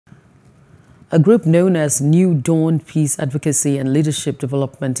A group known as New Dawn Peace Advocacy and Leadership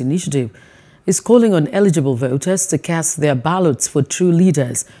Development Initiative is calling on eligible voters to cast their ballots for true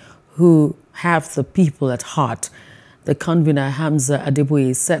leaders who have the people at heart. The convener, Hamza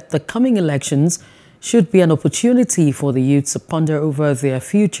Adeboye, said the coming elections should be an opportunity for the youth to ponder over their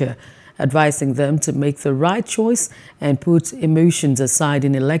future, advising them to make the right choice and put emotions aside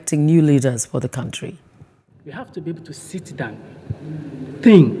in electing new leaders for the country. We have to be able to sit down,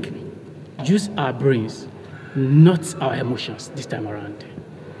 think, use our brains, not our emotions this time around.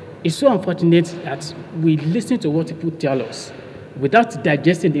 It's so unfortunate that we listen to what people tell us without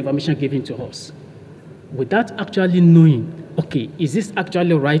digesting the information given to us, without actually knowing, okay, is this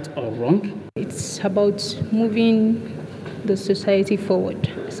actually right or wrong? It's about moving the society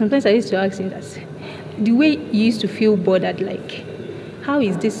forward. Sometimes I used to ask him that, the way he used to feel bothered, like, how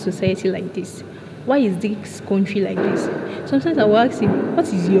is this society like this? Why is this country like this? Sometimes I will ask him, what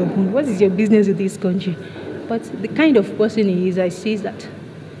is your own? What is your business with this country? But the kind of person he is, I see that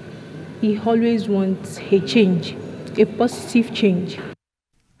he always wants a change, a positive change.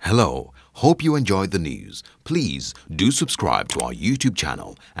 Hello, hope you enjoyed the news. Please do subscribe to our YouTube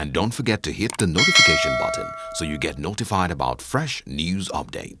channel and don't forget to hit the notification button so you get notified about fresh news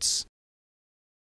updates.